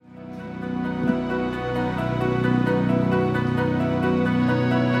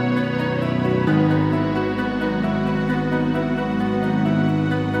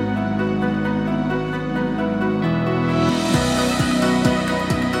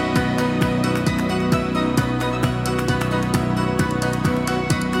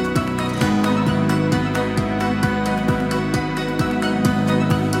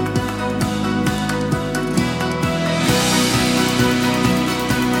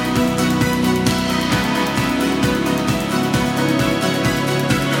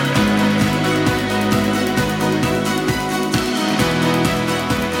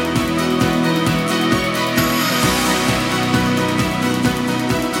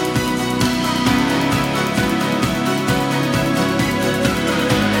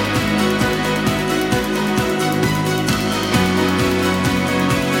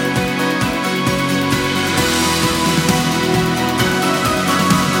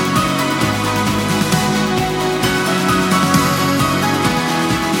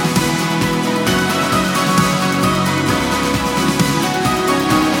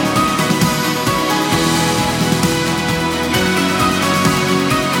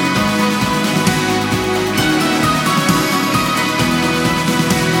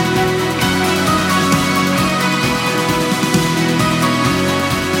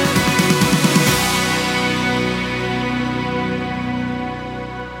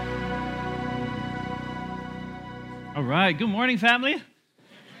All right. Good morning, family.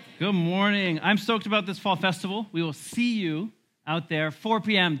 Good morning. I'm stoked about this fall festival. We will see you out there, 4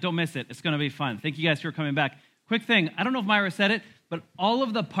 p.m. Don't miss it. It's going to be fun. Thank you guys for coming back. Quick thing. I don't know if Myra said it, but all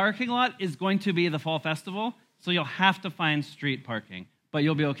of the parking lot is going to be the fall festival, so you'll have to find street parking, but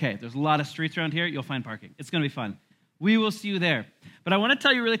you'll be okay. There's a lot of streets around here. You'll find parking. It's going to be fun. We will see you there. But I want to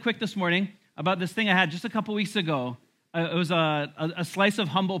tell you really quick this morning about this thing I had just a couple weeks ago. It was a slice of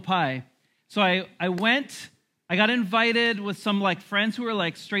humble pie. So I got invited with some friends who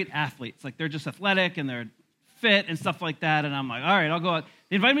are straight athletes. They're just athletic and they're fit and stuff like that. And I'm like, all right, I'll go out.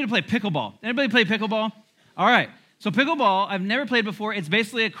 They invited me to play pickleball. Anybody play pickleball? All right. So pickleball, I've never played before. It's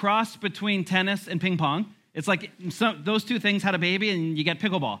basically a cross between tennis and ping pong. It's like those two things had a baby and you get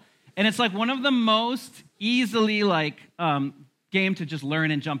pickleball. And it's one of the most easily game to just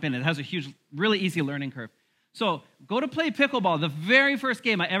learn and jump in. It has a really easy learning curve. So go to play pickleball. The very first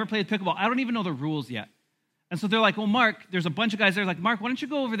game I ever played pickleball, I don't even know the rules yet. And so they're like, well, Mark, there's a bunch of guys there. Mark, why don't you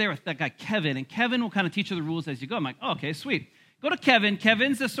go over there with that guy, Kevin? And Kevin will kind of teach you the rules as you go. I'm like, oh, okay, sweet. Go to Kevin.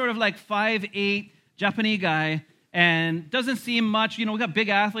 Kevin's this sort of 5'8" Japanese guy and doesn't seem much. We got big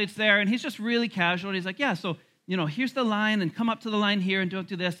athletes there. And he's just really casual. And he's like, yeah, so, here's the line and come up to the line here and don't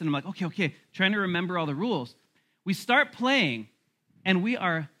do this. And I'm like, okay, trying to remember all the rules. We start playing and we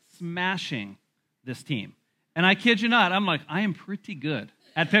are smashing this team. And I kid you not, I'm like, I am pretty good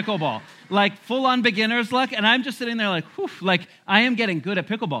at pickleball, full-on beginner's luck, and I'm just sitting there whew, I am getting good at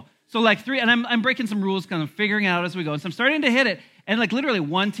pickleball. So and I'm breaking some rules, kind of figuring it out as we go. And so I'm starting to hit it, and literally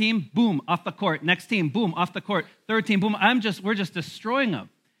one team, boom, off the court. Next team, boom, off the court. Third team, boom. We're just destroying them.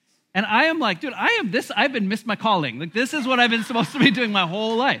 And I am dude, I've been missed my calling. This is what I've been supposed to be doing my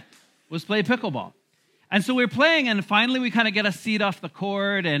whole life, was play pickleball. And so we're playing, and finally we kind of get a seat off the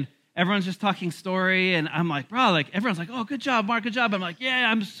court, and everyone's just talking story, and I'm like, bro, everyone's like, oh, good job, Mark, good job. I'm like,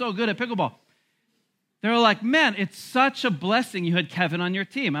 yeah, I'm so good at pickleball. They're like, man, it's such a blessing you had Kevin on your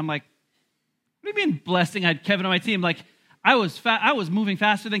team. I'm like, what do you mean blessing I had Kevin on my team? I was moving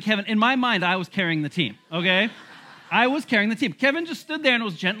faster than Kevin. In my mind, I was carrying the team, okay? I was carrying the team. Kevin just stood there and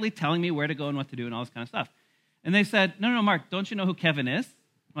was gently telling me where to go and what to do and all this kind of stuff. And they said, no, Mark, don't you know who Kevin is?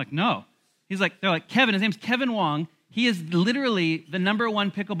 I'm like, no. They're like, Kevin, his name's Kevin Wong. He is literally the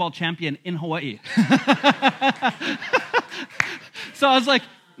 #1 pickleball champion in Hawaii. So I was like,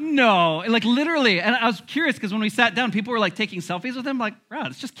 no, literally. And I was curious because when we sat down, people were taking selfies with him. Bro,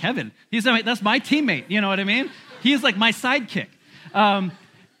 it's just Kevin. That's my teammate. You know what I mean? He's my sidekick. And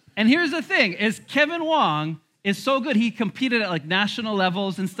here's the thing: is Kevin Wong is so good. He competed at national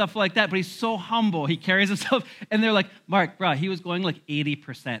levels and stuff like that, but he's so humble. He carries himself, and they're like, Mark, bro, he was going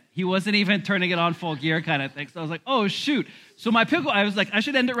 80%. He wasn't even turning it on full gear kind of thing. So I was like, oh, shoot. So I was like, I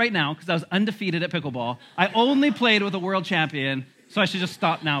should end it right now because I was undefeated at pickleball. I only played with a world champion, so I should just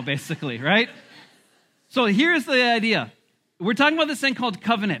stop now, basically, right? So here's the idea. We're talking about this thing called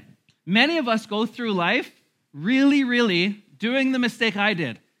covenant. Many of us go through life really, really doing the mistake I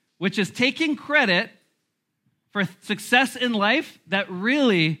did, which is taking credit for success in life that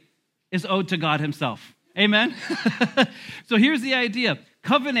really is owed to God himself. Amen? So here's the idea.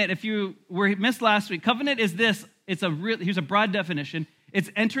 Covenant, if you were missed last week, covenant is this. Here's a broad definition. It's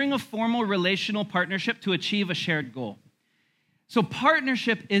entering a formal relational partnership to achieve a shared goal. So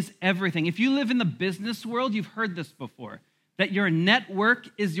partnership is everything. If you live in the business world, you've heard this before, that your network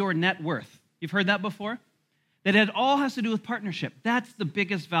is your net worth. You've heard that before? That it all has to do with partnership. That's the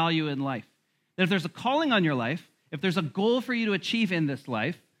biggest value in life. That if there's a calling on your life, if there's a goal for you to achieve in this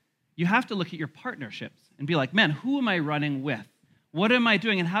life, you have to look at your partnerships and be like, man, who am I running with? What am I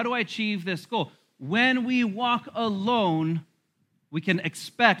doing? And how do I achieve this goal? When we walk alone, we can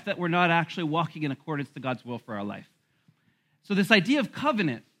expect that we're not actually walking in accordance to God's will for our life. So this idea of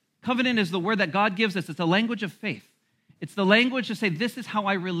covenant is the word that God gives us. It's a language of faith. It's the language to say, this is how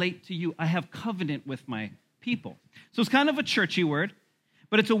I relate to you. I have covenant with my people. So it's kind of a churchy word.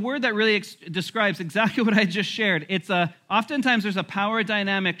 But it's a word that really describes exactly what I just shared. Oftentimes there's a power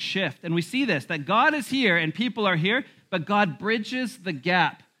dynamic shift, and we see this, that God is here and people are here, but God bridges the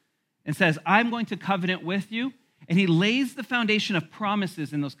gap and says, I'm going to covenant with you, and he lays the foundation of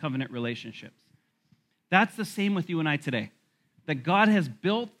promises in those covenant relationships. That's the same with you and I today, that God has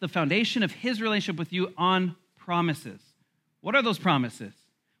built the foundation of his relationship with you on promises. What are those promises?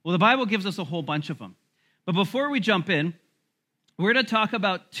 Well, the Bible gives us a whole bunch of them. But before we jump in, we're going to talk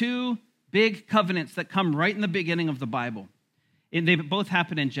about two big covenants that come right in the beginning of the Bible. They both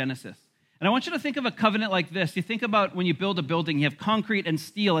happen in Genesis. And I want you to think of a covenant like this. You think about when you build a building, you have concrete and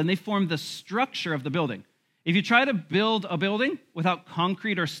steel, and they form the structure of the building. If you try to build a building without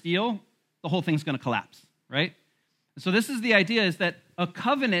concrete or steel, the whole thing's going to collapse, right? So this is the idea, is that a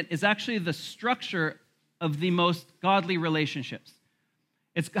covenant is actually the structure of the most godly relationships.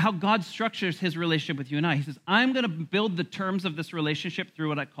 It's how God structures his relationship with you and I. He says, I'm going to build the terms of this relationship through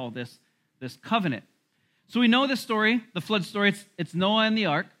what I call this covenant. So we know this story, the flood story. It's Noah and the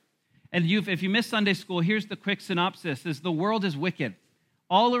ark. And if you missed Sunday school, here's the quick synopsis, is the world is wicked.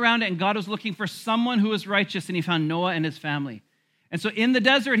 All around it, and God was looking for someone who was righteous, and he found Noah and his family. And so in the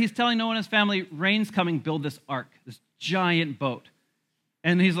desert, he's telling Noah and his family, rain's coming, build this ark, this giant boat.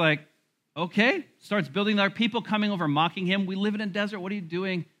 And he's like, okay, starts building. There are people coming over, mocking him. We live in a desert. What are you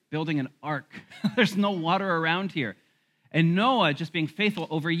doing? Building an ark. There's no water around here. And Noah, just being faithful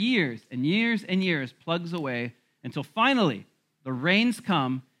over years and years and years, plugs away until finally the rains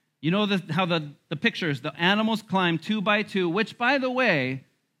come. You know how the pictures, the animals climb 2 by 2, which, by the way,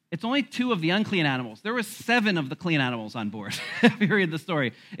 it's only 2 of the unclean animals. There were 7 of the clean animals on board, if you read the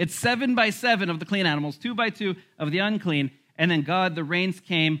story. It's 7 by 7 of the clean animals, 2 by 2 of the unclean. And then God, the rains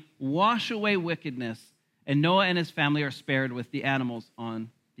came, wash away wickedness, and Noah and his family are spared with the animals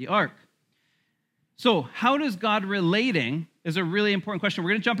on the ark. So how does God relating is a really important question.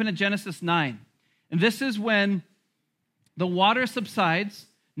 We're going to jump into Genesis 9. And this is when the water subsides.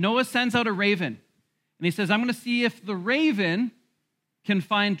 Noah sends out a raven, and he says, I'm going to see if the raven can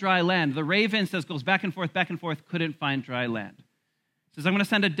find dry land. The raven goes back and forth, couldn't find dry land. He says, I'm going to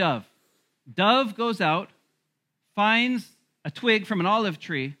send a dove. Dove goes out, finds a twig from an olive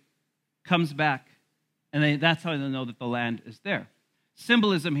tree, comes back, and that's how they know that the land is there.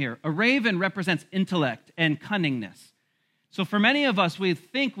 Symbolism here. A raven represents intellect and cunningness. So for many of us, we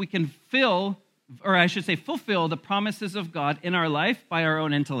think we can fulfill the promises of God in our life by our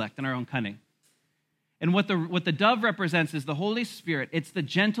own intellect and our own cunning. And what the dove represents is the Holy Spirit. It's the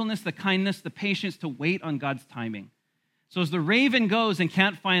gentleness, the kindness, the patience to wait on God's timing. So as the raven goes and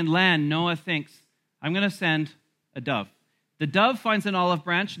can't find land, Noah thinks, I'm going to send a dove. The dove finds an olive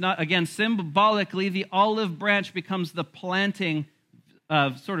branch. Symbolically, the olive branch becomes the planting,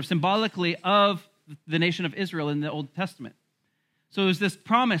 symbolically, of the nation of Israel in the Old Testament. So there's this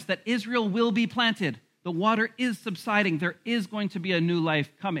promise that Israel will be planted. The water is subsiding. There is going to be a new life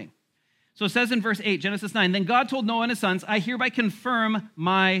coming. So it says in verse 8, Genesis 9, then God told Noah and his sons, I hereby confirm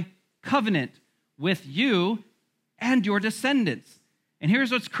my covenant with you and your descendants. And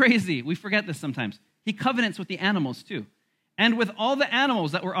here's what's crazy. We forget this sometimes. He covenants with the animals too. And with all the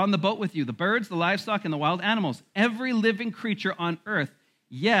animals that were on the boat with you, the birds, the livestock, and the wild animals, every living creature on earth.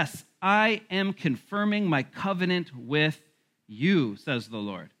 Yes, I am confirming my covenant with you, says the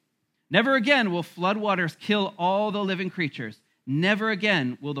Lord. Never again will floodwaters kill all the living creatures. Never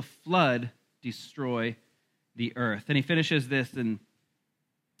again will the flood destroy the earth. And he finishes this in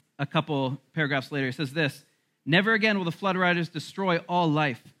a couple paragraphs later. He says this, never again will the floodwaters destroy all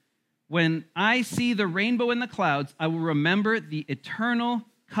life. When I see the rainbow in the clouds, I will remember the eternal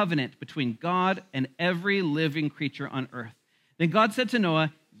covenant between God and every living creature on earth. Then God said to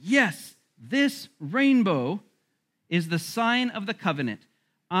Noah, yes, this rainbow is the sign of the covenant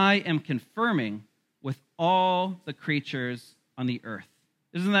I am confirming with all the creatures on the earth.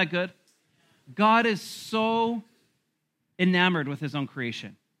 Isn't that good? God is so enamored with his own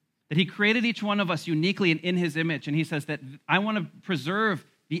creation that he created each one of us uniquely and in his image. And he says that I want to preserve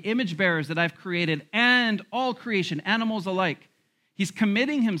the image bearers that I've created and all creation, animals alike. He's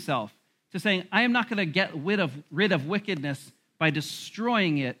committing himself to saying, I am not going to get rid of wickedness by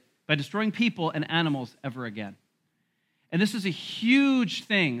destroying people and animals ever again. And this is a huge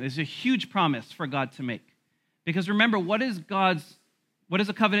thing. This is a huge promise for God to make. Because remember, what does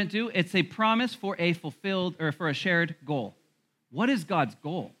a covenant do? It's a promise for a shared goal. What is God's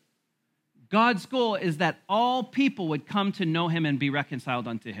goal? God's goal is that all people would come to know him and be reconciled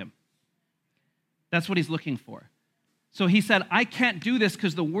unto him. That's what he's looking for. So he said, I can't do this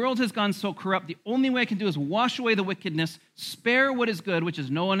because the world has gone so corrupt. The only way I can do is wash away the wickedness, spare what is good, which is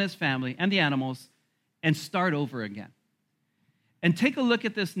Noah and his family and the animals, and start over again. And take a look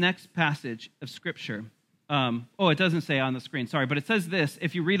at this next passage of Scripture. It doesn't say on the screen, sorry, but it says this.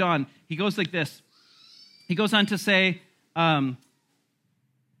 If you read on, he goes like this. He goes on to say that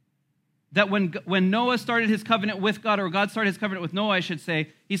when Noah started his covenant with God, or God started his covenant with Noah, I should say,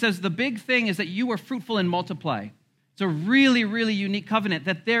 he says, the big thing is that you are fruitful and multiply. It's a really, really unique covenant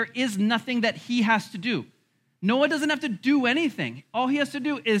that there is nothing that he has to do. Noah doesn't have to do anything. All he has to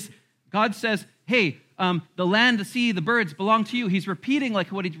do is, God says, hey, the land, the sea, the birds belong to you. He's repeating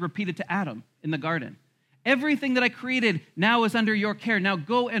like what he repeated to Adam in the garden. Everything that I created now is under your care. Now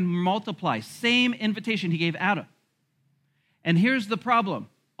go and multiply. Same invitation he gave Adam. And here's the problem.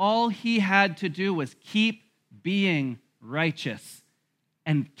 All he had to do was keep being righteous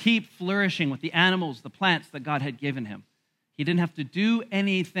and keep flourishing with the animals, the plants that God had given him. He didn't have to do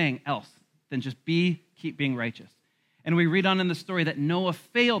anything else than just keep being righteous. And we read on in the story that Noah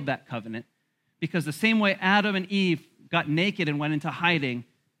failed that covenant because the same way Adam and Eve got naked and went into hiding,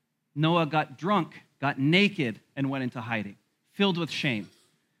 Noah got drunk, got naked, and went into hiding, filled with shame.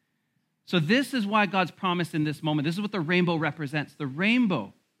 So this is why God's promise in this moment, this is what the rainbow represents. The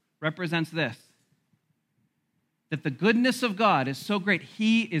rainbow represents this, that the goodness of God is so great,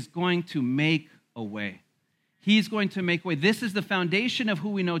 he is going to make a way. He's going to make a way. This is the foundation of who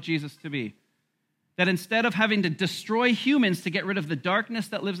we know Jesus to be. That instead of having to destroy humans to get rid of the darkness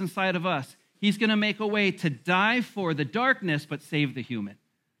that lives inside of us, he's going to make a way to die for the darkness but save the human.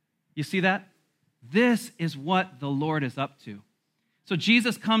 You see that? This is what the Lord is up to. So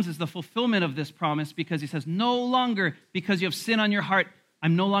Jesus comes as the fulfillment of this promise because he says, no longer because you have sin on your heart,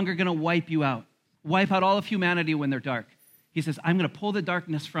 I'm no longer going to wipe you out, wipe out all of humanity when they're dark. He says, I'm going to pull the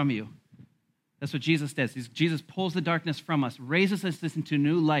darkness from you. That's what Jesus does. Jesus pulls the darkness from us, raises us into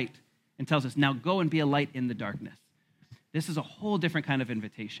new light, and tells us, now go and be a light in the darkness. This is a whole different kind of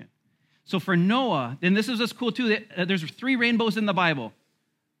invitation. So for Noah, and this is just cool too, there's 3 rainbows in the Bible.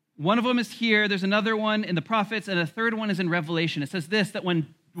 One of them is here, there's another one in the prophets, and a third one is in Revelation. It says this, that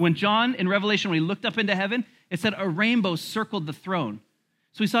when John in Revelation, when he looked up into heaven, it said a rainbow circled the throne.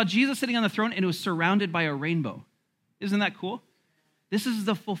 So he saw Jesus sitting on the throne and it was surrounded by a rainbow. Isn't that cool? This is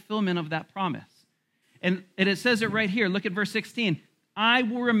the fulfillment of that promise. And it says it right here. Look at verse 16. I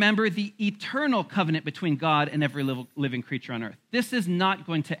will remember the eternal covenant between God and every living creature on earth. This is not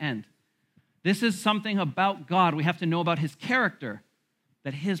going to end. This is something about God. We have to know about his character,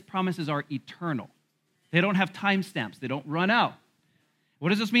 that his promises are eternal. They don't have timestamps. They don't run out. What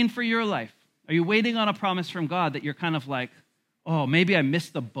does this mean for your life? Are you waiting on a promise from God that you're kind of like, oh, maybe I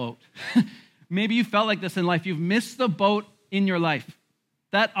missed the boat. Maybe you felt like this in life. You've missed the boat in your life.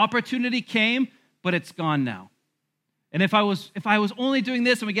 That opportunity came, but it's gone now. And if I was only doing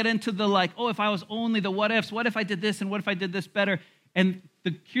this, and we get into the like, oh, if I was only the what ifs, what if I did this, and what if I did this better? And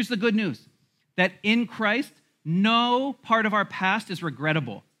here's the good news, that in Christ, no part of our past is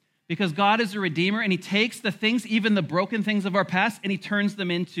regrettable because God is a redeemer and he takes the things, even the broken things of our past, and he turns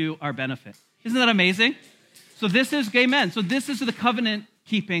them into our benefit. Isn't that amazing? So this is, amen. So this is the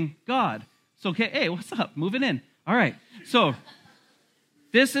covenant-keeping God. So, okay, hey, what's up? Moving in. All right. So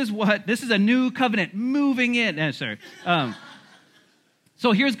this is a new covenant moving in.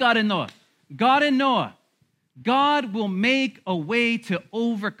 So here's God and Noah. God and Noah. God will make a way to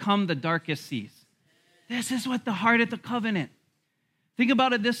overcome the darkest seas. This is what the heart of the covenant. Think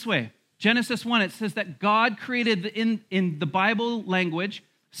about it this way. Genesis 1, it says that God created, in the Bible language,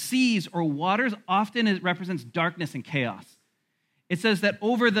 seas or waters. Often it represents darkness and chaos. It says that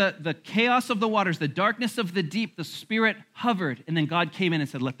over the chaos of the waters, the darkness of the deep, the Spirit hovered, and then God came in and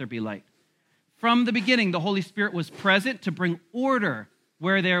said, let there be light. From the beginning, the Holy Spirit was present to bring order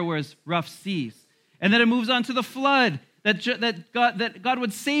where there was rough seas. And then it moves on to the flood, that God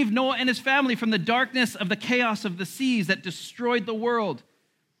would save Noah and his family from the darkness of the chaos of the seas that destroyed the world.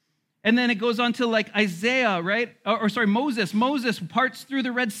 And then it goes on to like Isaiah, right? Moses. Moses parts through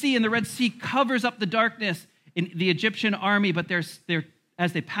the Red Sea, and the Red Sea covers up the darkness in the Egyptian army, but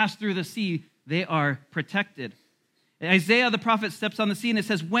as they pass through the sea, they are protected. And Isaiah, the prophet, steps on the scene and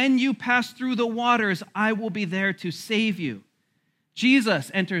says, when you pass through the waters, I will be there to save you. Jesus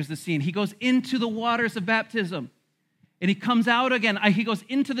enters the scene. He goes into the waters of baptism, and he comes out again. He goes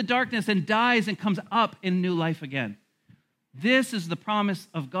into the darkness and dies and comes up in new life again. This is the promise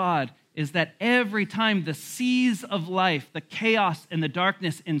of God, is that every time the seas of life, the chaos and the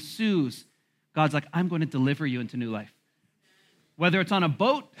darkness ensues, God's like, I'm going to deliver you into new life. Whether it's on a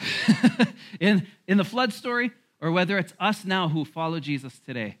boat in the flood story, or whether it's us now who follow Jesus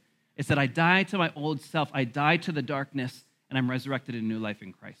today. It's that I die to my old self, I die to the darkness, and I'm resurrected in new life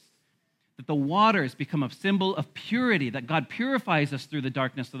in Christ. That the waters become a symbol of purity, that God purifies us through the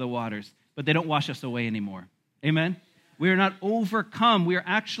darkness of the waters, but they don't wash us away anymore. Amen? We are not overcome. We are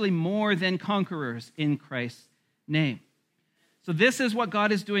actually more than conquerors in Christ's name. So this is what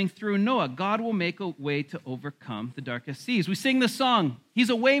God is doing through Noah. God will make a way to overcome the darkest seas. We sing the song,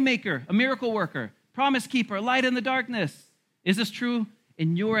 he's a way maker, a miracle worker, promise keeper, light in the darkness. Is this true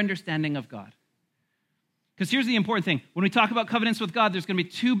in your understanding of God? Because here's the important thing. When we talk about covenants with God, there's going to be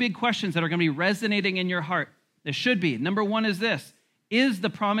 2 big questions that are going to be resonating in your heart. There should be. Number 1 is this. Is the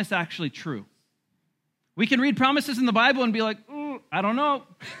promise actually true? We can read promises in the Bible and be like, I don't know.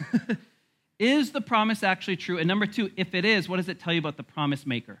 Is the promise actually true? And number 2, if it is, what does it tell you about the promise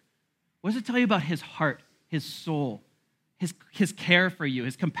maker? What does it tell you about his heart, his soul, his care for you,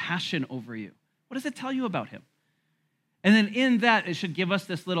 his compassion over you? What does it tell you about him? And then in that, it should give us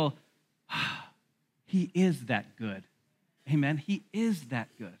this little, he is that good. Amen? He is that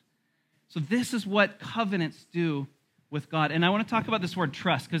good. So this is what covenants do with God. And I want to talk about this word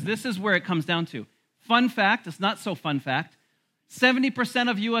trust, because this is where it comes down to. Fun fact, it's not so fun fact, 70%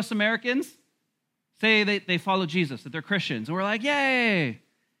 of U.S. Americans say they follow Jesus, that they're Christians. And we're like, yay!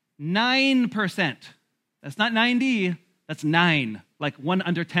 9%. That's not 90, that's 9, like 1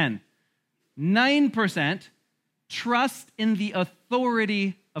 under 10. 9% trust in the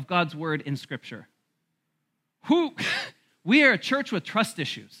authority of God's word in Scripture. We are a church with trust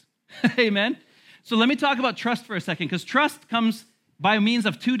issues. Amen? So let me talk about trust for a second, because trust comes by means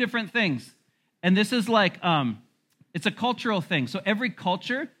of two different things. And this is like, it's a cultural thing. So every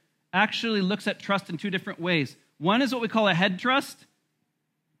culture actually looks at trust in two different ways. One is what we call a head trust,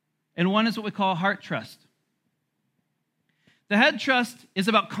 and one is what we call a heart trust. The head trust is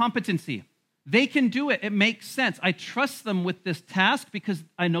about competency. They can do it. It makes sense. I trust them with this task because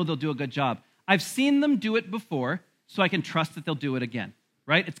I know they'll do a good job. I've seen them do it before, so I can trust that they'll do it again,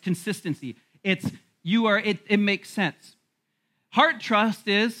 right? It's consistency. It makes sense. Heart trust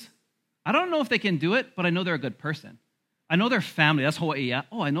is, I don't know if they can do it, but I know they're a good person. I know their family. That's Hawaii, yeah.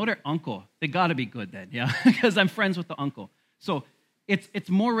 Oh, I know their uncle. They got to be good then, yeah, because I'm friends with the uncle. So it's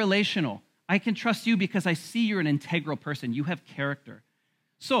more relational. I can trust you because I see you're an integral person. You have character.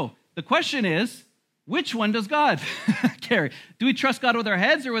 So the question is, which one does God carry? Do we trust God with our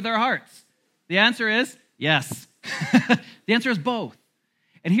heads or with our hearts? The answer is yes. The answer is both.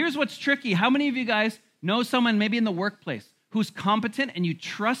 And here's what's tricky. How many of you guys know someone maybe in the workplace who's competent and you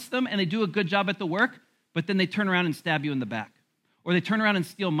trust them and they do a good job at the work, but then they turn around and stab you in the back? Or they turn around and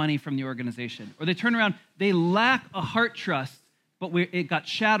steal money from the organization? Or they turn around, they lack a heart trust, but it got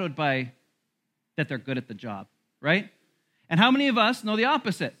shadowed by that they're good at the job, right? And how many of us know the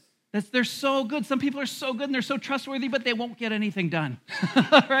opposite? That they're so good. Some people are so good and they're so trustworthy, but they won't get anything done,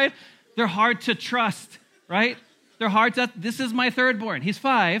 right? They're hard to trust, right? They're hard to, this is my third born. He's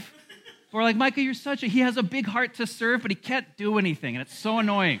 5. We're like, Micah, he has a big heart to serve, but he can't do anything, and it's so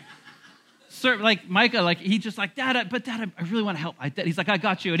annoying. Like Micah, he just like, Dad, I really want to help. He's like, I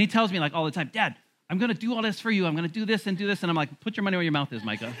got you. And he tells me like all the time, Dad, I'm going to do all this for you. I'm going to do this and do this. And I'm like, put your money where your mouth is,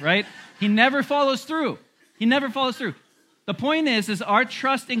 Micah, right? He never follows through. The point is our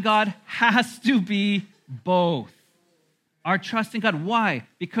trust in God has to be both. Our trust in God. Why?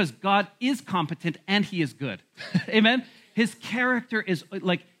 Because God is competent and he is good. Amen? His character is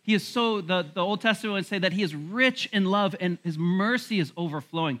like, he is so, the Old Testament would say that he is rich in love and his mercy is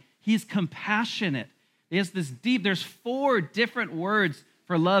overflowing. He's compassionate. There's 4 different words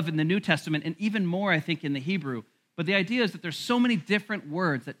for love in the New Testament and even more, I think, in the Hebrew. But the idea is that there's so many different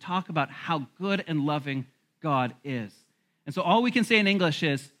words that talk about how good and loving God is. And so all we can say in English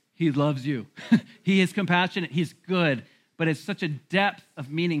is, he loves you. He is compassionate. He's good. But it's such a depth of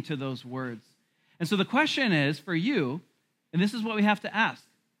meaning to those words. And so the question is for you, and this is what we have to ask.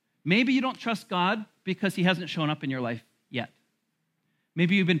 Maybe you don't trust God because he hasn't shown up in your life yet.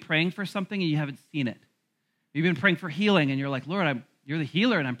 Maybe you've been praying for something and you haven't seen it. You've been praying for healing and you're like, Lord, you're the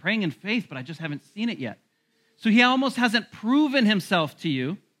healer and I'm praying in faith, but I just haven't seen it yet. So he almost hasn't proven himself to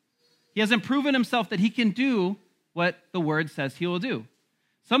you. He hasn't proven himself that he can do what the word says he will do.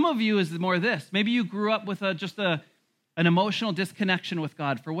 Some of you is more this. Maybe you grew up with an emotional disconnection with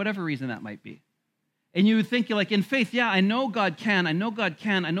God for whatever reason that might be. And you think, you're like, in faith, yeah, I know God can, I know God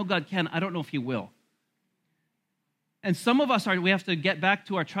can, I know God can, I don't know if he will. And some of us we have to get back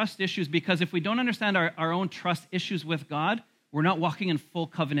to our trust issues because if we don't understand our own trust issues with God, we're not walking in full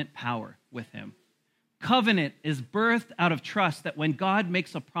covenant power with him. Covenant is birthed out of trust that when God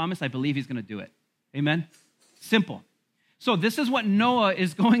makes a promise, I believe he's going to do it. Amen? Simple. So this is what Noah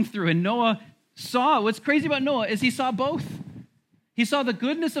is going through. And Noah saw, what's crazy about Noah is he saw both. He saw the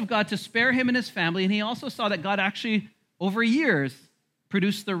goodness of God to spare him and his family, and he also saw that God actually, over years,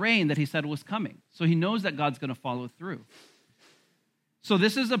 produced the rain that he said was coming. So he knows that God's going to follow through. So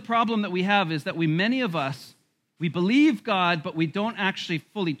this is a problem that we have, is that many of us, we believe God, but we don't actually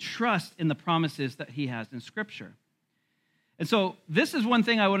fully trust in the promises that he has in Scripture. And so this is one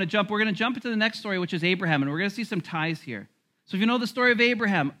thing I want to jump. We're going to jump into the next story, which is Abraham, and we're going to see some ties here. So if you know the story of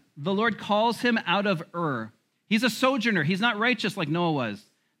Abraham, the Lord calls him out of Ur. He's a sojourner. He's not righteous like Noah was.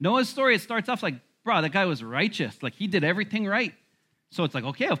 Noah's story, it starts off like, bro, that guy was righteous. Like he did everything right. So it's like,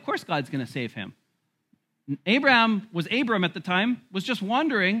 okay, of course God's going to save him. Abraham was Abram at the time, was just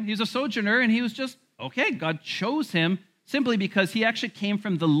wandering. He was a sojourner, and he was just, okay, God chose him simply because he actually came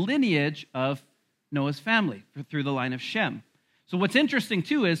from the lineage of Noah's family through the line of Shem. So what's interesting,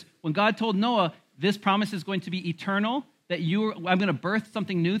 too, is when God told Noah, this promise is going to be eternal, that I'm going to birth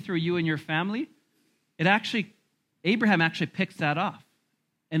something new through you and your family, Abraham actually picks that off.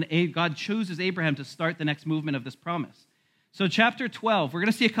 And God chooses Abraham to start the next movement of this promise. So chapter 12, we're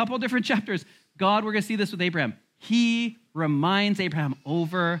going to see a couple of different chapters. God, we're going to see this with Abraham. He reminds Abraham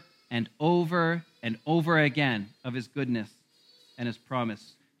over and over and over again of his goodness and his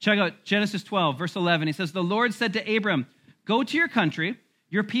promise. Check out Genesis 12, verse 11. He says, the Lord said to Abram, go to your country,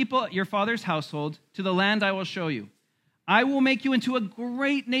 your people, your father's household, to the land I will show you. I will make you into a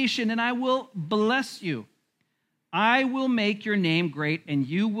great nation, and I will bless you. I will make your name great, and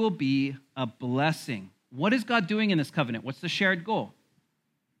you will be a blessing. What is God doing in this covenant? What's the shared goal?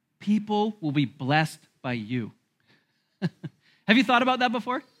 People will be blessed by you. Have you thought about that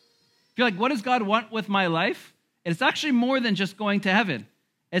before? If you're like, what does God want with my life? It's actually more than just going to heaven.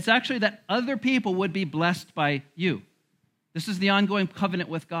 It's actually that other people would be blessed by you. This is the ongoing covenant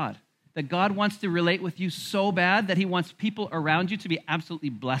with God, that God wants to relate with you so bad that he wants people around you to be absolutely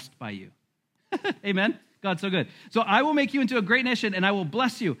blessed by you. Amen? God's so good. So I will make you into a great nation, and I will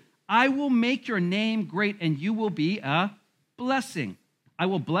bless you. I will make your name great, and you will be a blessing. I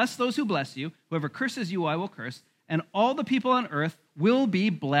will bless those who bless you. Whoever curses you, I will curse. And all the people on earth will be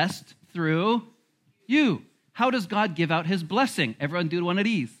blessed through you. How does God give out his blessing? Everyone do one of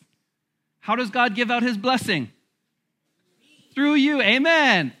these. How does God give out his blessing? Through you.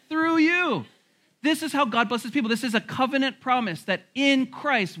 Amen. Through you. This is how God blesses people. This is a covenant promise that in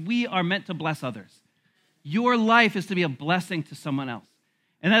Christ we are meant to bless others. Your life is to be a blessing to someone else.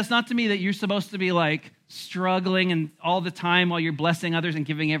 And that's not to me that you're supposed to be like struggling and all the time while you're blessing others and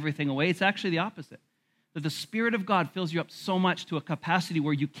giving everything away. It's actually the opposite. That the Spirit of God fills you up so much to a capacity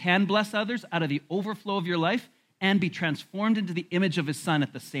where you can bless others out of the overflow of your life and be transformed into the image of his Son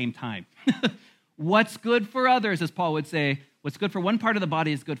at the same time. What's good for others, as Paul would say, what's good for one part of the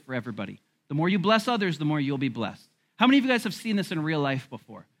body is good for everybody. The more you bless others, the more you'll be blessed. How many of you guys have seen this in real life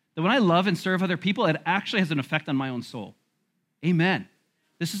before? That when I love and serve other people, it actually has an effect on my own soul. Amen.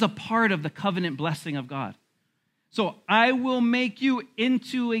 This is a part of the covenant blessing of God. So I will make you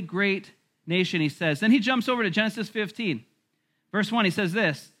into a great nation, he says. Then he jumps over to Genesis 15. Verse 1, he says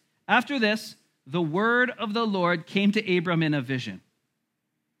this, after this, the word of the Lord came to Abram in a vision.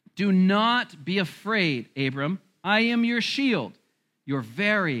 Do not be afraid, Abram. I am your shield, your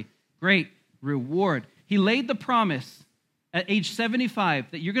very great reward. He laid the promise at age 75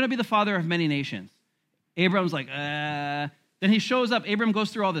 that you're going to be the father of many nations. Abram's like, Then he shows up. Abram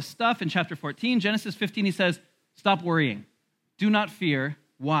goes through all this stuff in chapter 14. Genesis 15, he says, stop worrying. Do not fear.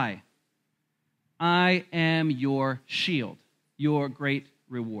 Why? I am your shield, your great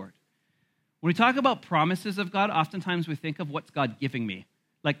reward. When we talk about promises of God, oftentimes we think of what's God giving me,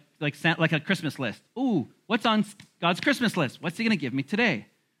 like a Christmas list. Ooh, what's on God's Christmas list? What's he going to give me today?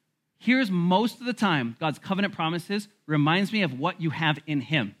 Here's most of the time, God's covenant promises reminds me of what you have in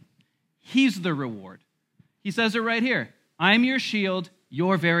him. He's the reward. He says it right here. I am your shield,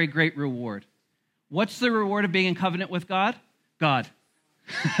 your very great reward. What's the reward of being in covenant with God? God.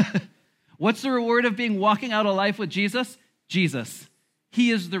 What's the reward of walking out a life with Jesus? Jesus. He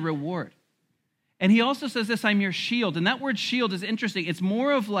is the reward. And he also says this, I'm your shield. And that word shield is interesting. It's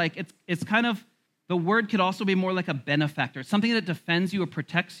more of like, it's kind of, the word could also be more like a benefactor. It's something that defends you or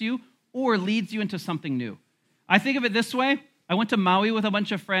protects you or leads you into something new. I think of it this way. I went to Maui with a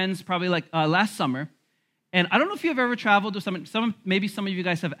bunch of friends probably like last summer. And I don't know if you've ever traveled to maybe some of you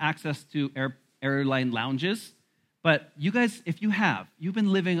guys have access to airline lounges. But you guys, if you have, you've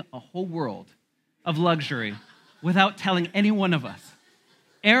been living a whole world of luxury without telling any one of us.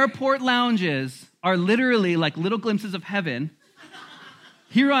 Airport lounges are literally like little glimpses of heaven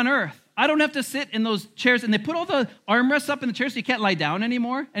here on earth. I don't have to sit in those chairs, and they put all the armrests up in the chairs so you can't lie down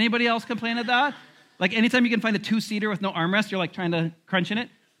anymore. Anybody else complain of that? Like anytime you can find a two-seater with no armrest, you're like trying to crunch in it.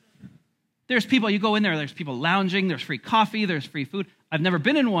 There's people, you go in there's people lounging, there's free coffee, there's free food. I've never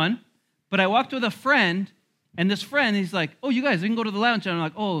been in one, but I walked with a friend. And this friend, he's like, oh, you guys, you can go to the lounge. And I'm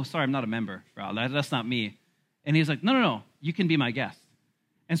like, oh, sorry, I'm not a member. Bro, that's not me. And he's like, no, you can be my guest.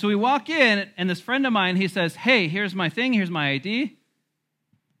 And so we walk in, and this friend of mine, he says, hey, here's my thing, here's my ID.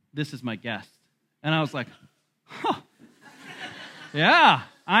 This is my guest. And I was like, huh, yeah,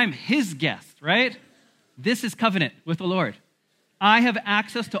 I'm his guest, right? This is covenant with the Lord. I have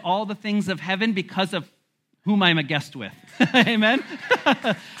access to all the things of heaven because of whom I'm a guest with. Amen?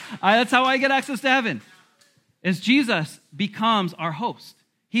 That's how I get access to heaven. As Jesus becomes our host.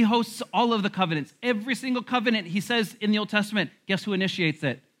 He hosts all of the covenants. Every single covenant, he says in the Old Testament, guess who initiates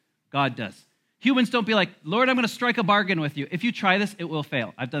it? God does. Humans don't be like, Lord, I'm going to strike a bargain with you. If you try this, it will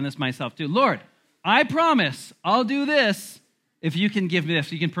fail. I've done this myself too. Lord, I promise I'll do this if you can give me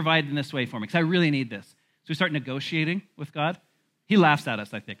this, you can provide in this way for me, because I really need this. So we start negotiating with God. He laughs at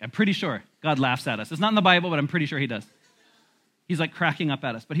us, I think. I'm pretty sure God laughs at us. It's not in the Bible, but I'm pretty sure he does. He's like cracking up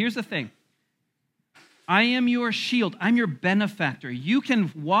at us. But here's the thing. I am your shield. I'm your benefactor. You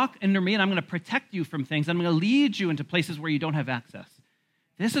can walk under me, and I'm going to protect you from things. I'm going to lead you into places where you don't have access.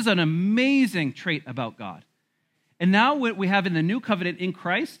 This is an amazing trait about God. And now what we have in the new covenant in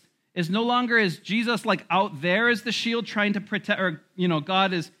Christ is no longer is Jesus like out there as the shield trying to protect, or,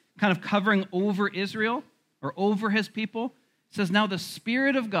 God is kind of covering over Israel or over his people. It says now the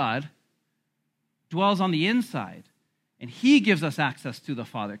Spirit of God dwells on the inside. And he gives us access to the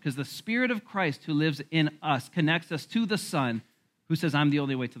Father because the Spirit of Christ who lives in us connects us to the Son who says, I'm the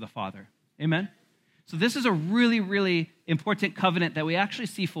only way to the Father. Amen? So this is a really, really important covenant that we actually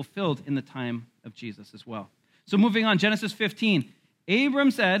see fulfilled in the time of Jesus as well. So moving on, Genesis 15. Abram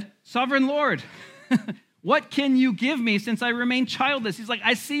said, Sovereign Lord, what can you give me since I remain childless? He's like,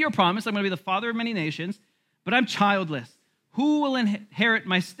 I see your promise. I'm going to be the father of many nations, but I'm childless. Who will inherit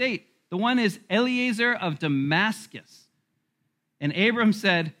my state? The one is Eliezer of Damascus. And Abram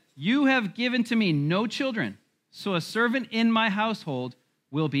said, you have given to me no children, so a servant in my household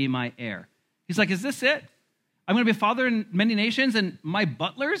will be my heir. He's like, is this it? I'm going to be a father in many nations, and my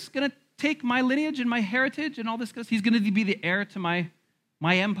butler's going to take my lineage and my heritage and all this because he's going to be the heir to my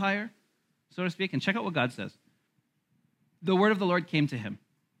empire, so to speak. And check out what God says. The word of the Lord came to him.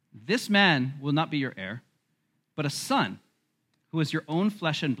 This man will not be your heir, but a son who is your own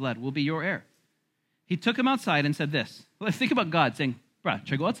flesh and blood will be your heir. He took him outside and said this. Well, think about God saying, bruh,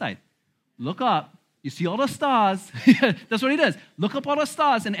 try to go outside. Look up. You see all the stars. That's what he does. Look up all the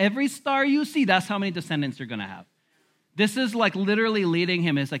stars, and every star you see, that's how many descendants you're going to have. This is like literally leading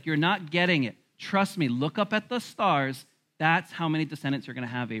him. It's like, you're not getting it. Trust me. Look up at the stars. That's how many descendants you're going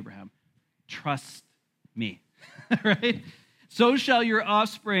to have, Abraham. Trust me. Right? So shall your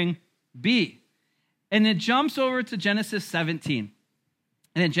offspring be. And it jumps over to Genesis 17.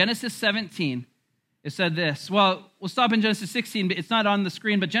 And in Genesis 17, it said this. Well, we'll stop in Genesis 16, but it's not on the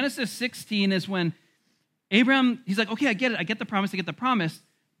screen. But Genesis 16 is when Abraham, he's like, okay, I get it. I get the promise.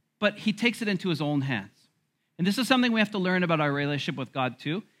 But he takes it into his own hands. And this is something we have to learn about our relationship with God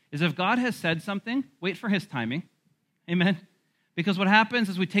too, is if God has said something, wait for his timing. Amen? Because what happens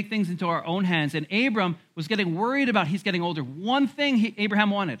is we take things into our own hands. And Abram was getting worried about he's getting older. One thing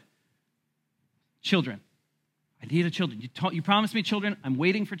Abraham wanted, children. I needed children. You promised me children. I'm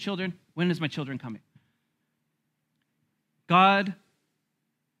waiting for children. When is my children coming? God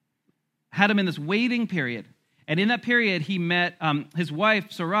had him in this waiting period. And in that period, he met his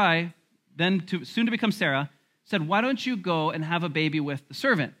wife, Sarai, soon to become Sarah, said, why don't you go and have a baby with the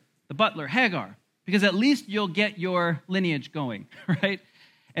servant, the butler, Hagar? Because at least you'll get your lineage going, right?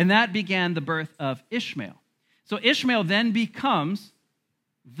 And that began the birth of Ishmael. So Ishmael then becomes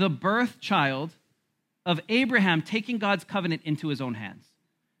the birth child of Abraham taking God's covenant into his own hands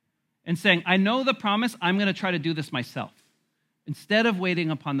and saying, I know the promise, I'm going to try to do this myself, instead of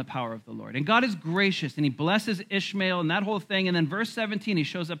waiting upon the power of the Lord. And God is gracious, and he blesses Ishmael and that whole thing. And then verse 17, he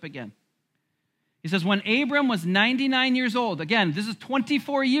shows up again. He says, when Abram was 99 years old, again, this is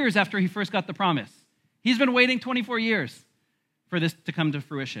 24 years after he first got the promise. He's been waiting 24 years for this to come to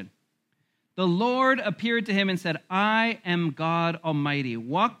fruition. The Lord appeared to him and said, I am God Almighty.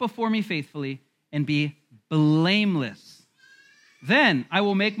 Walk before me faithfully and be blameless. Then I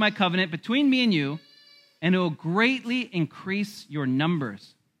will make my covenant between me and you, and it will greatly increase your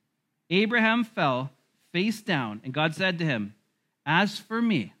numbers. Abraham fell face down, and God said to him, as for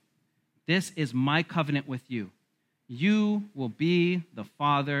me, this is my covenant with you. You will be the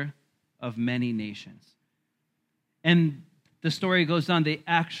father of many nations. And the story goes on. They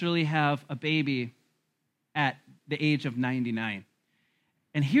actually have a baby at the age of 99.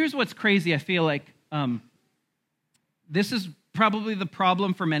 And here's what's crazy. I feel like this is probably the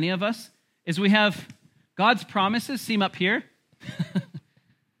problem for many of us, is we have God's promises seem up here,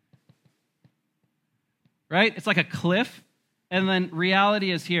 right? It's like a cliff, and then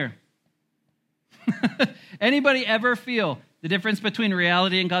reality is here. Anybody ever feel the difference between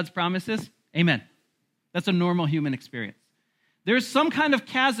reality and God's promises? Amen. That's a normal human experience. There's some kind of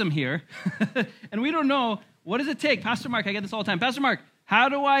chasm here, and we don't know, what does it take? Pastor Mark, I get this all the time. Pastor Mark, how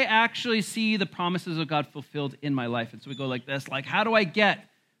do I actually see the promises of God fulfilled in my life? And so we go like this, like, how do I get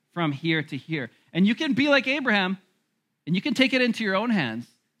from here to here? And you can be like Abraham, and you can take it into your own hands.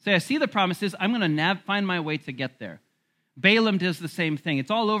 Say, I see the promises. I'm going to find my way to get there. Balaam does the same thing. It's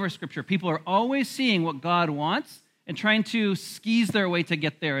all over Scripture. People are always seeing what God wants and trying to squeeze their way to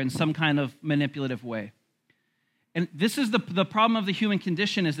get there in some kind of manipulative way. And this is the problem of the human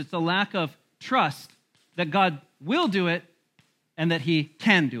condition, is it's a lack of trust that God will do it and that he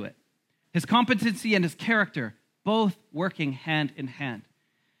can do it. His competency and his character both working hand in hand.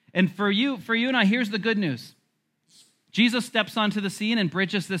 And for you and I, here's the good news. Jesus steps onto the scene and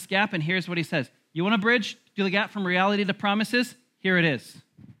bridges this gap, and here's what he says. You want a bridge to the gap from reality to promises? Here it is.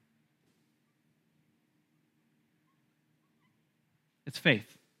 It's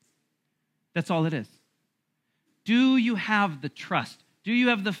faith. That's all it is. Do you have the trust? Do you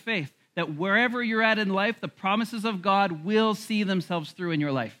have the faith that wherever you're at in life, the promises of God will see themselves through in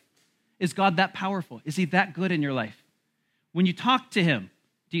your life? Is God that powerful? Is he that good in your life? When you talk to him,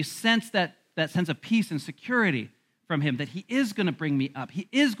 do you sense that sense of peace and security from him, that he is going to bring me up? He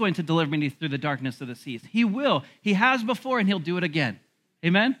is going to deliver me through the darkness of the seas. He will. He has before, and he'll do it again.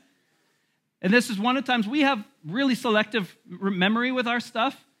 Amen? And this is one of the times we have really selective memory with our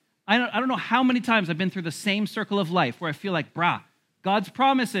stuff. I don't know how many times I've been through the same circle of life where I feel like, God's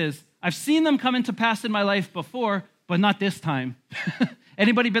promises, I've seen them come into pass in my life before, but not this time.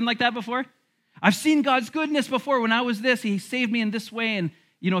 Anybody been like that before? I've seen God's goodness before. When I was this, he saved me in this way. And,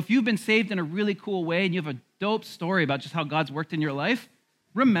 if you've been saved in a really cool way and you have a dope story about just how God's worked in your life,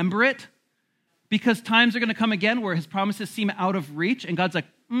 remember it. Because times are going to come again where his promises seem out of reach. And God's like,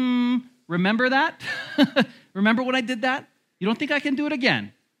 remember that? Remember when I did that? You don't think I can do it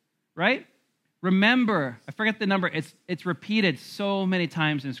again, right? Remember, I forget the number. It's repeated so many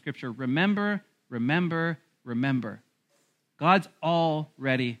times in Scripture. Remember, remember, remember. God's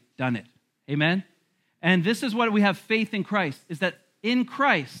already done it. Amen? And this is what we have faith in Christ, is that in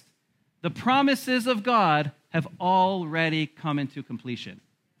Christ, the promises of God have already come into completion.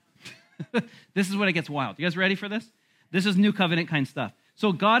 This is when it gets wild. You guys ready for this? This is new covenant kind of stuff.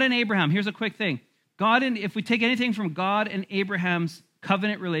 So God and Abraham, here's a quick thing. If we take anything from God and Abraham's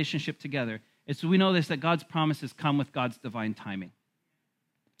covenant relationship together, it's we know this, that God's promises come with God's divine timing.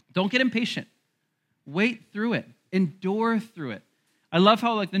 Don't get impatient. Wait through it. Endure through it. I love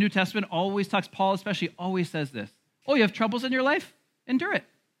how the New Testament always talks, Paul especially always says this. Oh, you have troubles in your life? Endure it.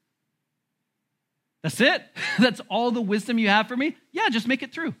 That's it. That's all the wisdom you have for me? Yeah, just make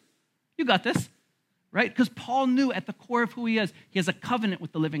it through. You got this, right? Because Paul knew at the core of who he has a covenant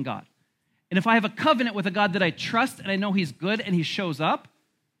with the living God. And if I have a covenant with a God that I trust and I know he's good and he shows up,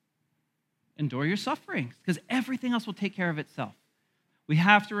 endure your sufferings because everything else will take care of itself. We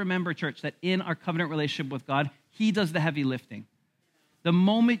have to remember, church, that in our covenant relationship with God, he does the heavy lifting. The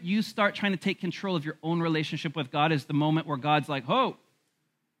moment you start trying to take control of your own relationship with God is the moment where God's like, oh,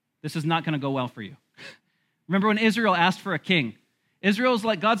 this is not going to go well for you. Remember when Israel asked for a king?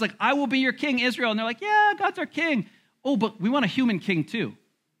 God's like, I will be your king, Israel. And they're like, yeah, God's our king. Oh, but we want a human king too.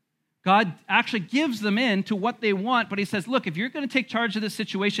 God actually gives them in to what they want, but he says, look, if you're going to take charge of this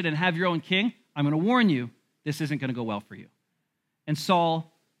situation and have your own king, I'm going to warn you, this isn't going to go well for you. And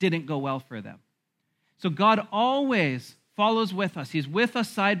Saul didn't go well for them. So God always follows with us. He's with us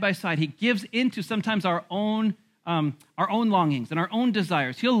side by side. He gives into sometimes our own longings and our own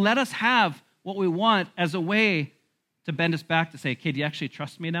desires. He'll let us have what we want as a way to bend us back to say, okay, do you actually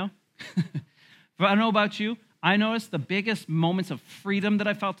trust me now? But I don't know about you. I noticed the biggest moments of freedom that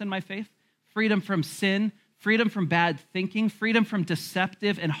I felt in my faith, freedom from sin, freedom from bad thinking, freedom from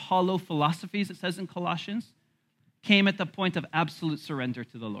deceptive and hollow philosophies, it says in Colossians, came at the point of absolute surrender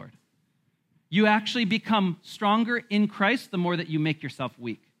to the Lord. You actually become stronger in Christ the more that you make yourself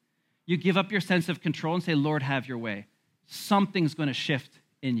weak. You give up your sense of control and say, Lord, have your way. Something's going to shift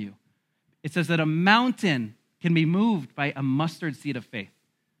in you. It says that a mountain can be moved by a mustard seed of faith.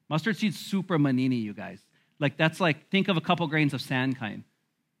 Mustard seed's super manini, you guys. Think of a couple grains of sand kind.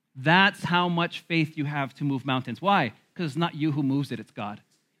 That's how much faith you have to move mountains. Why? Because it's not you who moves it, it's God.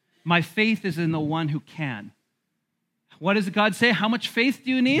 My faith is in the one who can. What does God say? How much faith do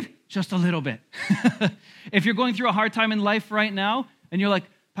you need? Just a little bit. If you're going through a hard time in life right now, and you're like,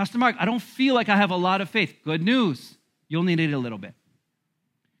 Pastor Mark, I don't feel like I have a lot of faith. Good news. You'll need it a little bit.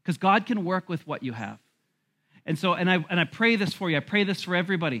 Because God can work with what you have. And so, and I pray this for you. I pray this for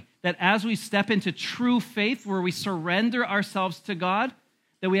everybody, that as we step into true faith, where we surrender ourselves to God,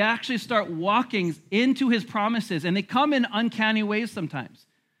 that we actually start walking into his promises, and they come in uncanny ways sometimes.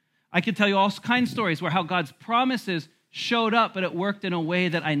 I could tell you all kinds of stories where how God's promises showed up, but it worked in a way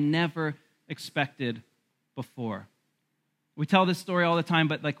that I never expected before. We tell this story all the time,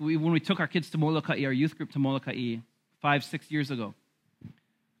 but when we took our kids to Molokai, our youth group to Molokai 5-6 years ago,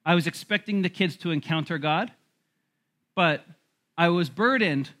 I was expecting the kids to encounter God, but I was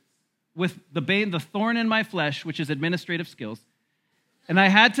burdened with the thorn in my flesh, which is administrative skills, and I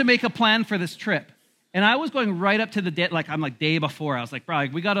had to make a plan for this trip. And I was going right up to the day, day before. I was like, bro,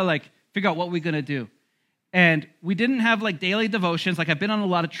 we got to figure out what we're going to do. And we didn't have daily devotions. I've been on a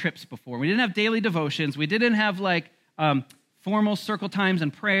lot of trips before. We didn't have daily devotions. We didn't have formal circle times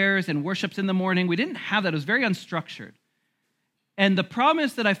and prayers and worships in the morning. We didn't have that. It was very unstructured. And the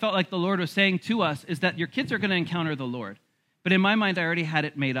promise that I felt like the Lord was saying to us is that your kids are going to encounter the Lord. But in my mind, I already had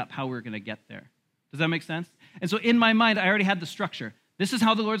it made up how we were going to get there. Does that make sense? And so in my mind, I already had the structure. This is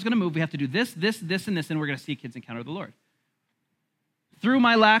how the Lord's going to move. We have to do this, this, this, and this, and we're going to see kids encounter the Lord. Through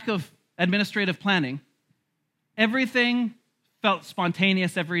my lack of administrative planning, everything felt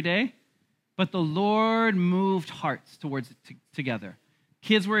spontaneous every day, but the Lord moved hearts towards it together.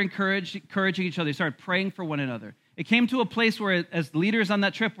 Kids were encouraging each other. They started praying for one another. It came to a place where, as leaders on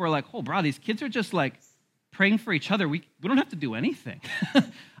that trip, we're like, oh, bro, these kids are just like praying for each other. We don't have to do anything.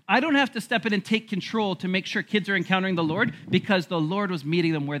 I don't have to step in and take control to make sure kids are encountering the Lord because the Lord was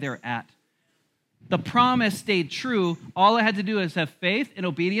meeting them where they're at. The promise stayed true. All I had to do is have faith and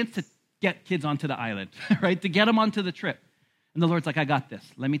obedience to get kids onto the island, right? To get them onto the trip. And the Lord's like, I got this.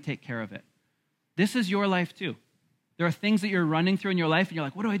 Let me take care of it. This is your life too. There are things that you're running through in your life and you're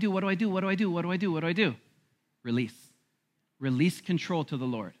like, what do I do? What do I do? What do I do? What do I do? What do I do? Release. Release control to the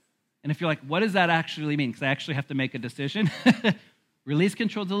Lord. And if you're like, what does that actually mean? Because I actually have to make a decision. Release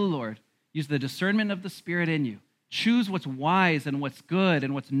control to the Lord. Use the discernment of the Spirit in you. Choose what's wise and what's good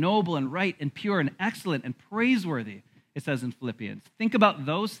and what's noble and right and pure and excellent and praiseworthy, it says in Philippians. Think about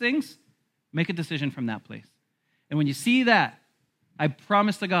those things. Make a decision from that place. And when you see that, I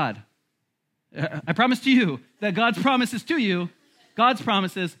promise to God, I promise to you that God's promises to you, God's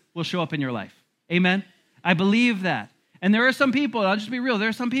promises will show up in your life. Amen? I believe that. And there are some people, I'll just be real, there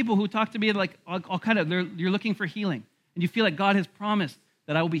are some people who talk to me like all kind of, you're looking for healing. And you feel like God has promised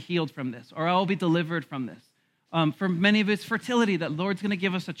that I will be healed from this, or I will be delivered from this. For many of it's fertility, that Lord's going to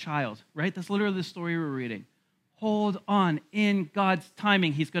give us a child, right? That's literally the story we're reading. Hold on. In God's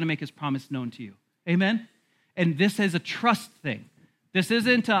timing, he's going to make his promise known to you. Amen? And this is a trust thing. This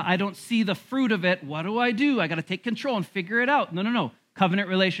isn't, I don't see the fruit of it. What do? I got to take control and figure it out. No. Covenant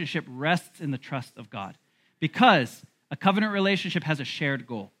relationship rests in the trust of God because a covenant relationship has a shared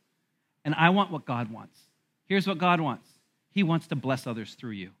goal. And I want what God wants. Here's what God wants. He wants to bless others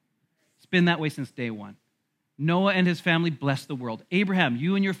through you. It's been that way since day one. Noah and his family blessed the world. Abraham,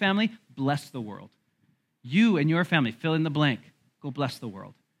 you and your family, bless the world. You and your family, fill in the blank, go bless the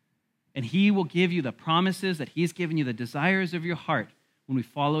world. And he will give you the promises that he's given you, the desires of your heart when we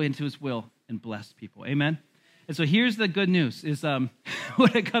follow into his will and bless people. Amen? And so here's the good news is when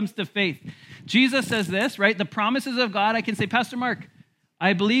it comes to faith. Jesus says this, right? The promises of God, I can say, Pastor Mark,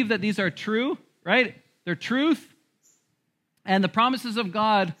 I believe that these are true, right? They're truth. And the promises of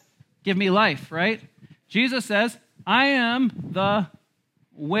God give me life, right? Jesus says, I am the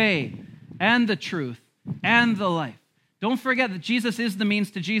way and the truth and the life. Don't forget that Jesus is the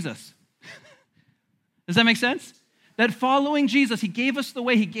means to Jesus. Does that make sense? That following Jesus, he gave us the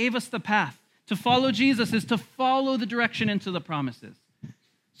way, he gave us the path. To follow Jesus is to follow the direction into the promises.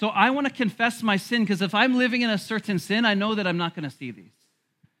 So I want to confess my sin because if I'm living in a certain sin, I know that I'm not going to see these.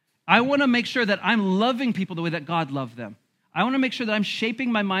 I want to make sure that I'm loving people the way that God loved them. I want to make sure that I'm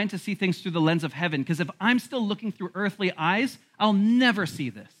shaping my mind to see things through the lens of heaven because if I'm still looking through earthly eyes, I'll never see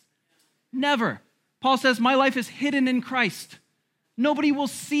this. Never. Paul says, my life is hidden in Christ. Nobody will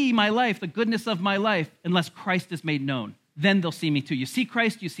see my life, the goodness of my life, unless Christ is made known. Then they'll see me too. You see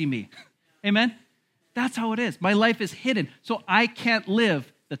Christ, you see me. Amen? That's how it is. My life is hidden. So I can't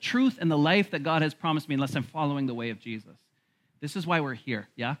live the truth and the life that God has promised me unless I'm following the way of Jesus. This is why we're here,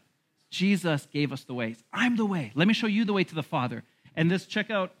 yeah? Jesus gave us the way. I'm the way. Let me show you the way to the Father. And check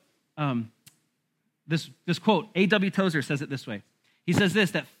out this quote. A.W. Tozer says it this way. He says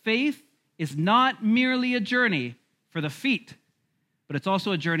this, that faith is not merely a journey for the feet, but it's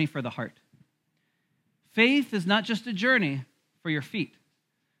also a journey for the heart. Faith is not just a journey for your feet.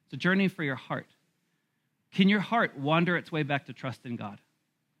 It's a journey for your heart. Can your heart wander its way back to trust in God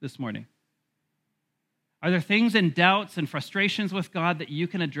this morning? Are there things and doubts and frustrations with God that you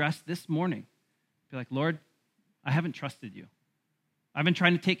can address this morning? Be like, Lord, I haven't trusted you. I've been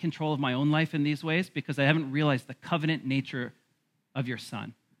trying to take control of my own life in these ways because I haven't realized the covenant nature of your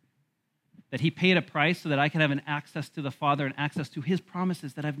Son. That he paid a price so that I can have an access to the Father and access to his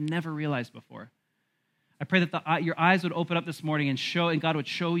promises that I've never realized before. I pray that your eyes would open up this morning and God would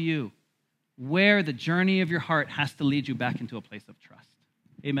show you where the journey of your heart has to lead you back into a place of trust.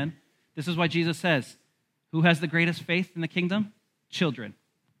 Amen? This is why Jesus says, who has the greatest faith in the kingdom? Children.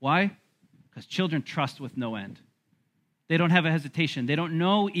 Why? Because children trust with no end. They don't have a hesitation. They don't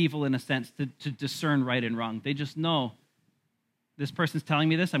know evil in a sense to discern right and wrong. They just know this person's telling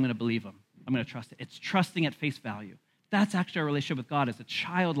me this, I'm going to believe them. I'm going to trust it. It's trusting at face value. That's actually our relationship with God, is a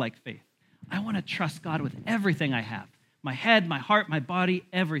childlike faith. I want to trust God with everything I have. My head, my heart, my body,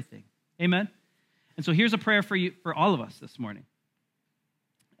 everything. Amen? And so here's a prayer for you, for all of us this morning.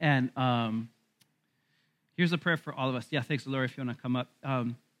 And here's a prayer for all of us. Yeah, thanks, Laura, if you want to come up.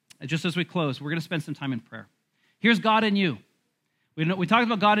 Just as we close, we're going to spend some time in prayer. Here's God in you. We talked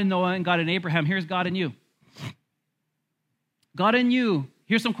about God in Noah and God in Abraham. Here's God in you. God in you.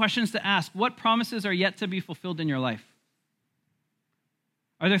 Here's some questions to ask. What promises are yet to be fulfilled in your life?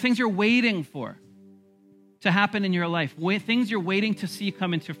 Are there things you're waiting for to happen in your life? Things you're waiting to see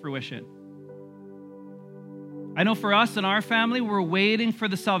come into fruition? I know for us and our family, we're waiting for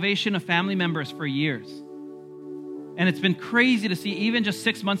the salvation of family members for years. And it's been crazy to see, even just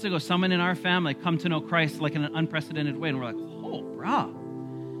 6 months ago, someone in our family come to know Christ like in an unprecedented way. And we're like, oh, brah.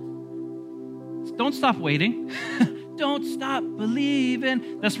 Don't stop waiting. Don't stop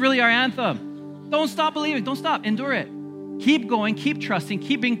believing. That's really our anthem. Don't stop believing. Don't stop. Endure it. Keep going. Keep trusting.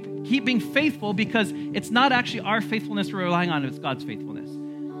 Keep being faithful, because it's not actually our faithfulness we're relying on. It's God's faithfulness.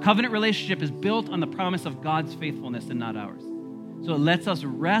 Covenant relationship is built on the promise of God's faithfulness and not ours. So it lets us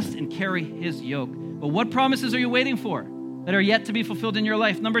rest and carry his yoke. But what promises are you waiting for that are yet to be fulfilled in your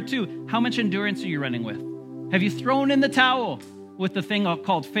life? Number 2, how much endurance are you running with? Have you thrown in the towel with the thing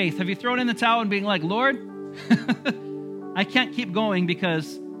called faith? Have you thrown in the towel and being like, Lord, I can't keep going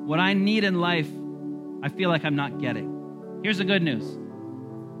because what I need in life, I feel like I'm not getting. Here's the good news.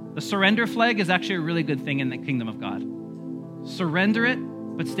 The surrender flag is actually a really good thing in the kingdom of God. Surrender it,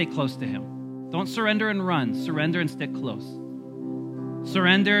 but stay close to him. Don't surrender and run. Surrender and stick close.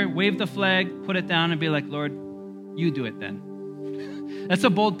 Surrender, wave the flag, put it down, and be like, Lord, you do it then. That's a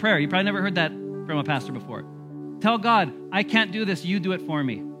bold prayer. You probably never heard that from a pastor before. Tell God, I can't do this. You do it for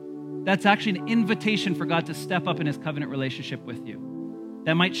me. That's actually an invitation for God to step up in his covenant relationship with you.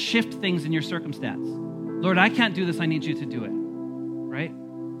 That might shift things in your circumstance. Lord, I can't do this. I need you to do it. Right?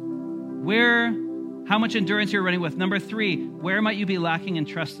 How much endurance you're running with. Number 3, where might you be lacking in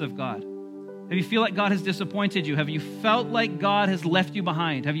trust of God? Have you feel like God has disappointed you? Have you felt like God has left you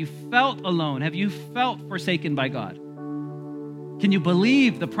behind? Have you felt alone? Have you felt forsaken by God? Can you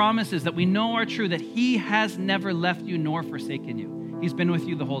believe the promises that we know are true, that he has never left you nor forsaken you? He's been with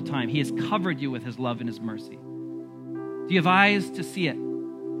you the whole time. He has covered you with his love and his mercy. Do you have eyes to see it?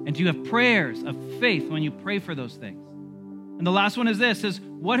 And do you have prayers of faith when you pray for those things? And the last one is this, is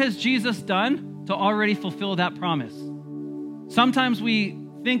what has Jesus done to already fulfill that promise? Sometimes we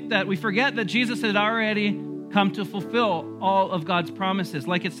forget that Jesus had already come to fulfill all of God's promises.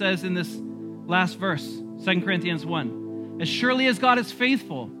 Like it says in this last verse, 2 Corinthians 1. As surely as God is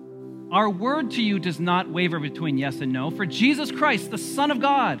faithful, our word to you does not waver between yes and no. For Jesus Christ, the Son of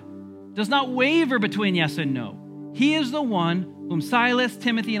God, does not waver between yes and no. He is the one whom Silas,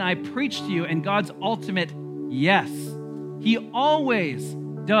 Timothy, and I preached to you, and God's ultimate yes. He always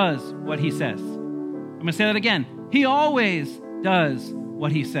does what he says. I'm going to say that again. He always does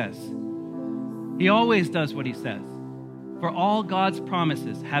what he says. He always does what he says. For all God's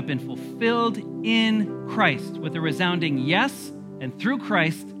promises have been fulfilled in Christ with a resounding yes, and through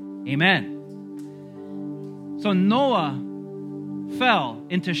Christ, amen. So Noah fell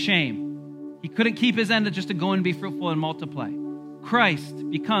into shame. He couldn't keep his end just to go and be fruitful and multiply. Christ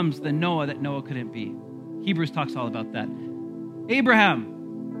becomes the Noah that Noah couldn't be. Hebrews talks all about that.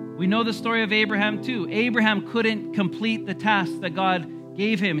 Abraham, we know the story of Abraham too. Abraham couldn't complete the task that God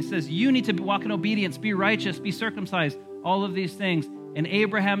gave him. He says, you need to walk in obedience, be righteous, be circumcised, all of these things. And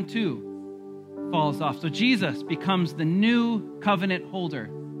Abraham too falls off. So Jesus becomes the new covenant holder.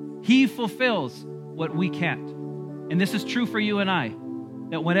 He fulfills what we can't. And this is true for you and I,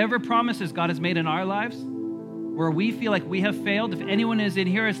 that whatever promises God has made in our lives, where we feel like we have failed, if anyone is in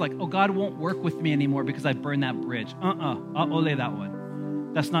here, it's like, oh, God won't work with me anymore because I burned that bridge. Ole that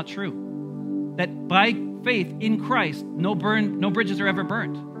one. That's not true. That by faith in Christ, no bridges are ever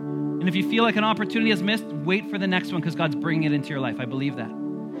burned. And if you feel like an opportunity is missed, wait for the next one because God's bringing it into your life. I believe that.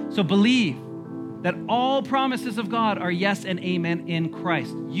 So believe that all promises of God are yes and amen in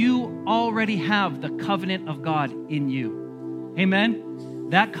Christ. You already have the covenant of God in you. Amen?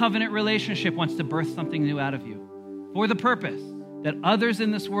 That covenant relationship wants to birth something new out of you for the purpose that others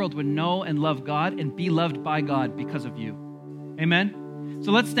in this world would know and love God and be loved by God because of you. Amen?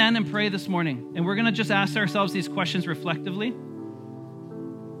 So let's stand and pray this morning. And we're going to just ask ourselves these questions reflectively.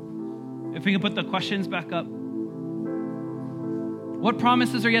 If we can put the questions back up. What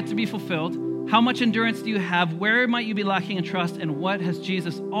promises are yet to be fulfilled? How much endurance do you have? Where might you be lacking in trust? And what has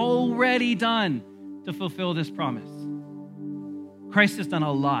Jesus already done to fulfill this promise? Christ has done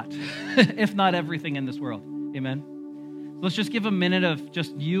a lot, if not everything in this world. Amen. So let's just give a minute of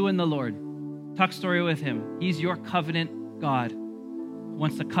just you and the Lord. Talk story with him. He's your covenant God.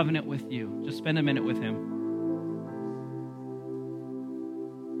 Wants to covenant with you. Just spend a minute with him.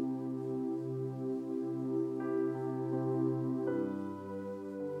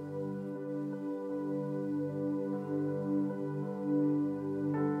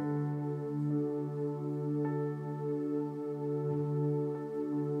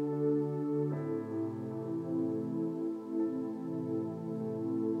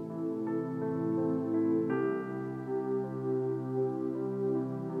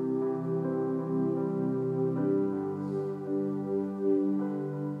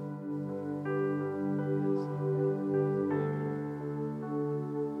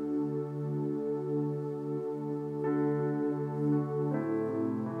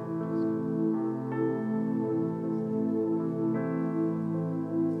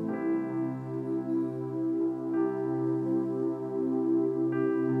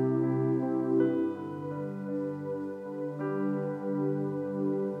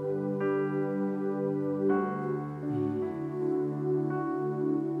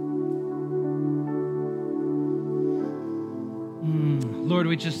 Lord,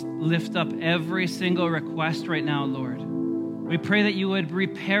 we just lift up every single request right now, Lord. We pray that you would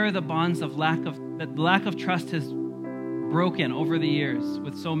repair the bonds of lack of trust has broken over the years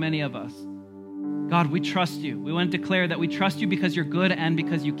with so many of us. God, we trust you. We want to declare that we trust you because you're good and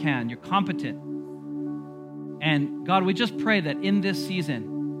because you can. You're competent. And God, we just pray that in this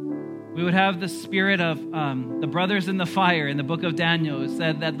season, we would have the spirit of the brothers in the fire in the book of Daniel, who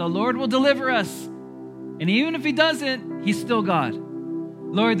said that the Lord will deliver us. And even if he doesn't, he's still God.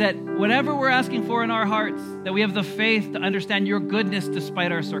 Lord, that whatever we're asking for in our hearts, that we have the faith to understand your goodness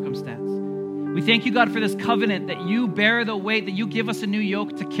despite our circumstance. We thank you, God, for this covenant that you bear the weight, that you give us a new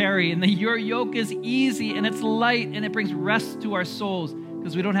yoke to carry, and that your yoke is easy and it's light and it brings rest to our souls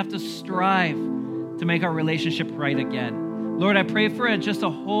because we don't have to strive to make our relationship right again. Lord, I pray for just a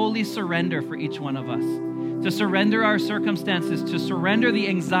holy surrender for each one of us, to surrender our circumstances, to surrender the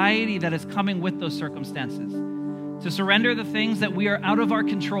anxiety that is coming with those circumstances, to surrender the things that we are out of our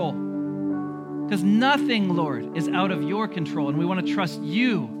control. Because nothing, Lord, is out of your control, and we want to trust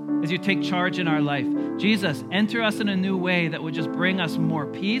you as you take charge in our life. Jesus, enter us in a new way that would just bring us more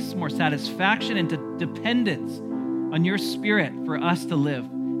peace, more satisfaction, and dependence on your spirit for us to live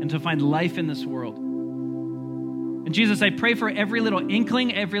and to find life in this world. And Jesus, I pray for every little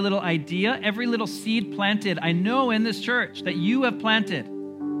inkling, every little idea, every little seed planted. I know in this church that you have planted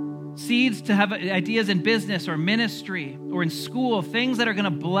seeds to have ideas in business or ministry or in school, things that are going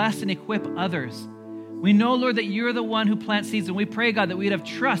to bless and equip others. We know, Lord, that you're the one who plants seeds, and we pray, God, that we'd have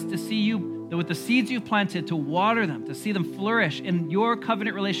trust to see you, that with the seeds you've planted, to water them, to see them flourish in your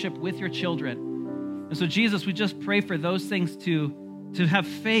covenant relationship with your children. And so, Jesus, we just pray for those things to have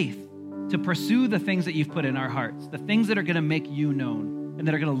faith, to pursue the things that you've put in our hearts, the things that are going to make you known and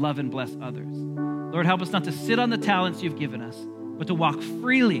that are going to love and bless others. Lord, help us not to sit on the talents you've given us, but to walk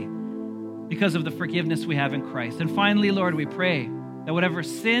freely because of the forgiveness we have in Christ. And finally, Lord, we pray that whatever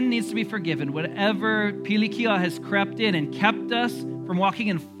sin needs to be forgiven, whatever pilikia has crept in and kept us from walking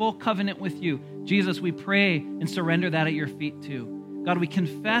in full covenant with you, Jesus, we pray and surrender that at your feet too. God, we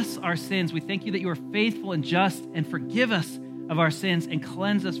confess our sins. We thank you that you are faithful and just and forgive us of our sins and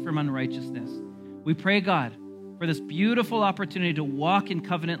cleanse us from unrighteousness. We pray, God, for this beautiful opportunity to walk in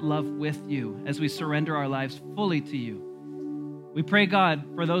covenant love with you as we surrender our lives fully to you. We pray, God,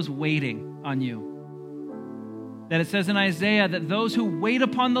 for those waiting on you, that it says in Isaiah that those who wait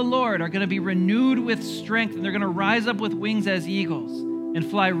upon the Lord are going to be renewed with strength, and they're going to rise up with wings as eagles and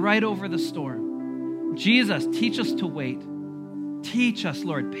fly right over the storm. Jesus, teach us to wait. Teach us,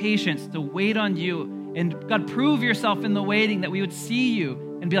 Lord, patience to wait on you. And God, prove yourself in the waiting, that we would see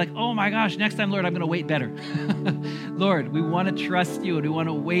you and be like, oh my gosh, next time, Lord, I'm going to wait better. Lord, we want to trust you and we want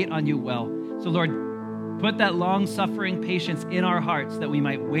to wait on you well. So Lord, put that long-suffering patience in our hearts that we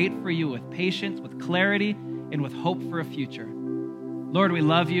might wait for you with patience, with clarity, and with hope for a future. Lord, we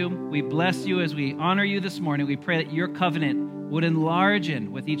love you. We bless you as we honor you this morning. We pray that your covenant would enlarge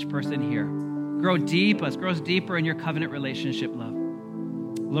in with each person here. Grow deeper in your covenant relationship, love.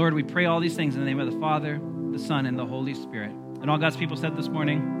 Lord, we pray all these things in the name of the Father, the Son, and the Holy Spirit. And all God's people said this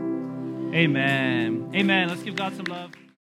morning, amen. Amen. Let's give God some love.